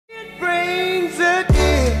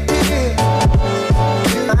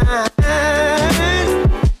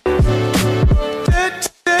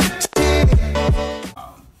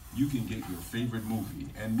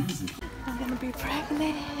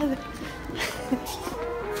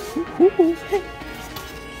Ooh.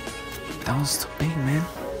 That was too big, man.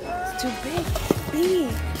 It's too big. Baby,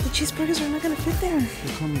 the cheeseburgers are not gonna fit there. You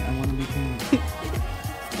call me, I want to be pregnant.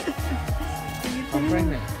 I'm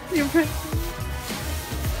pregnant. You're pregnant.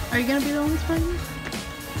 Are you gonna be the one who's pregnant?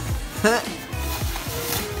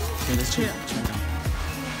 Okay, let's check.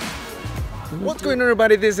 What's going on,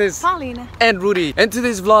 everybody? This is Paulina and Rudy. And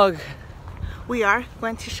today's vlog, we are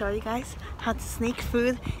going to show you guys how to sneak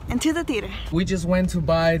food into the theater. we just went to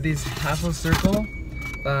buy this half a circle.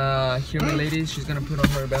 Here my lady, she's gonna put on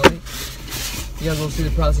her belly. You guys will see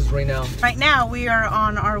the process right now. Right now we are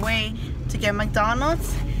on our way to get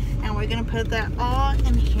McDonald's and we're gonna put that all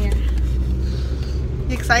in here.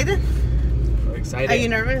 You excited? We're excited. Are you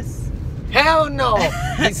nervous? Hell no!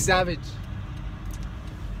 He's savage.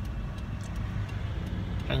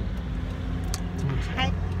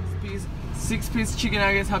 6-piece chicken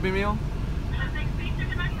nuggets, Happy Meal. 6-piece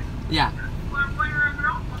chicken nuggets? Yeah, One boy or a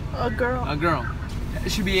girl? A girl. a girl.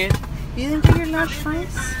 It should be it. You didn't get your large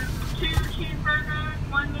fries? 2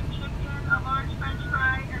 cheeseburgers, 1 McChicken, a large French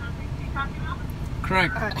fry, and a 6-piece Happy Meal?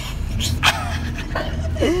 Correct.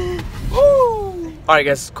 Ooh. Alright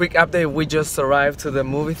guys, quick update. We just arrived to the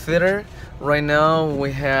movie theater. Right now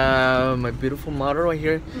we have my beautiful mother right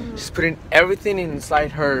here. She's putting everything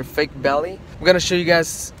inside her fake belly. We're gonna show you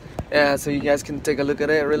guys so you guys can take a look at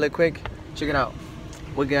it really quick. Check it out.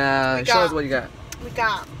 Show us what you got. We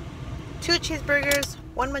got 2 cheeseburgers,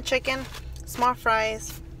 1 McChicken, small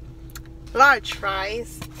fries, large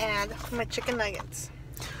fries, and McChicken nuggets.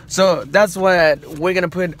 So that's what we're gonna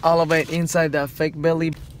put all of it inside that fake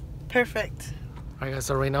belly. Perfect. Alright guys,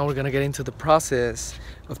 so right now we're gonna get into the process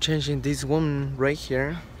of changing this woman right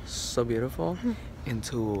here, so beautiful,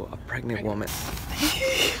 into a pregnant woman.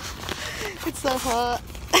 It's so hot.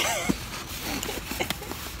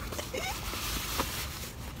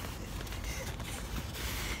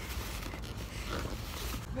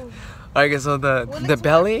 Alright guys, so the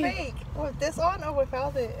belly, Fake? With this on or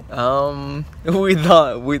without it? we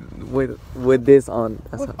thought with this on.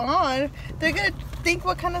 That's With on? They're gonna think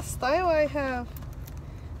what kind of style I have.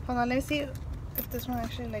 Hold on, let me see if this one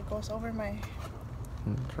actually like goes over my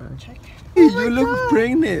check. You Oh my look God.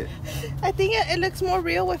 pregnant. I think it looks more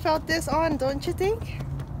real without this on, don't you think?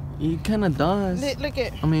 It kind of does. Look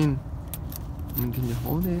it. I mean, can you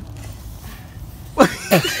hold it?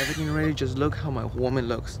 Everything ready. Just look how my woman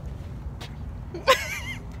looks.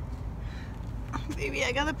 Baby,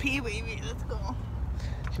 I gotta pee, baby. Let's go.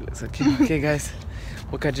 She looks okay. Okay, guys,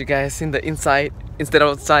 we'll catch you guys in the inside instead of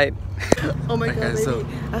outside. Oh my Okay, God, baby. so-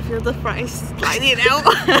 I feel the fries sliding out.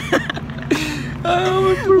 Oh,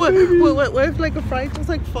 my poor baby. What if like a fry just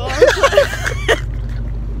like falls?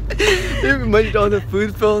 Imagine all the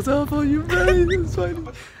food falls off on your face. It's fine.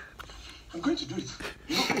 I'm going to do it.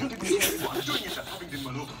 I'm doing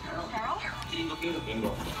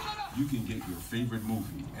it. You can get your favorite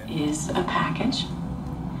movie and Is a package.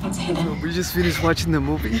 It's hidden. We just finished watching the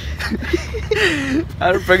movie.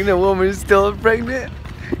 Our pregnant woman is still pregnant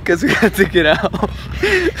because we had to get out.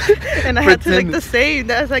 And I had to like Pretend- the same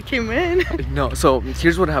as I came in. No, so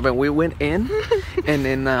here's what happened. We went in and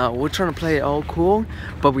then we're trying to play it all cool,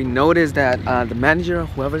 but we noticed that the manager,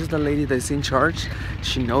 whoever's the lady that's in charge,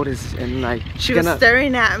 she noticed and like She was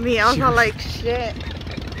staring at me. I was She all was- like, shit.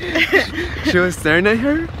 she was staring at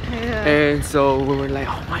her. Yeah. And so we were like,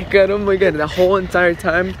 oh my god, the whole entire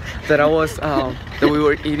time that I was that we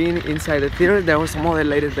were eating inside the theater, there was some other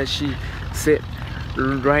lady that she sit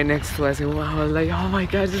right next to us, and I was like, oh my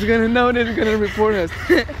god, she's gonna know, they're gonna report us.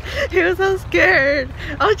 He was so scared.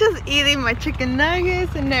 I was just eating my chicken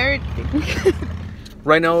nuggets and everything.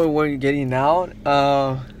 Right now we're getting out.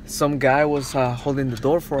 Some guy was holding the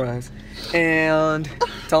door for us, and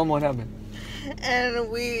tell him what happened. And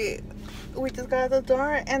we just got out the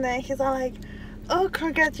door, and then he's all like, oh,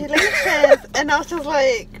 congratulations. And I was just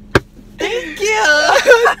like, thank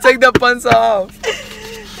you. Take the pants off.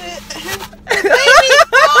 Baby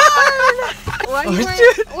born. Why Oh, you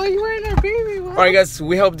shit. why you wearing our baby? What? Alright guys,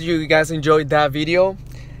 we hope you guys enjoyed that video,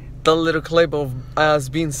 the little clip of us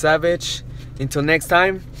being savage. Until next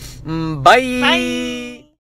time, bye. Bye.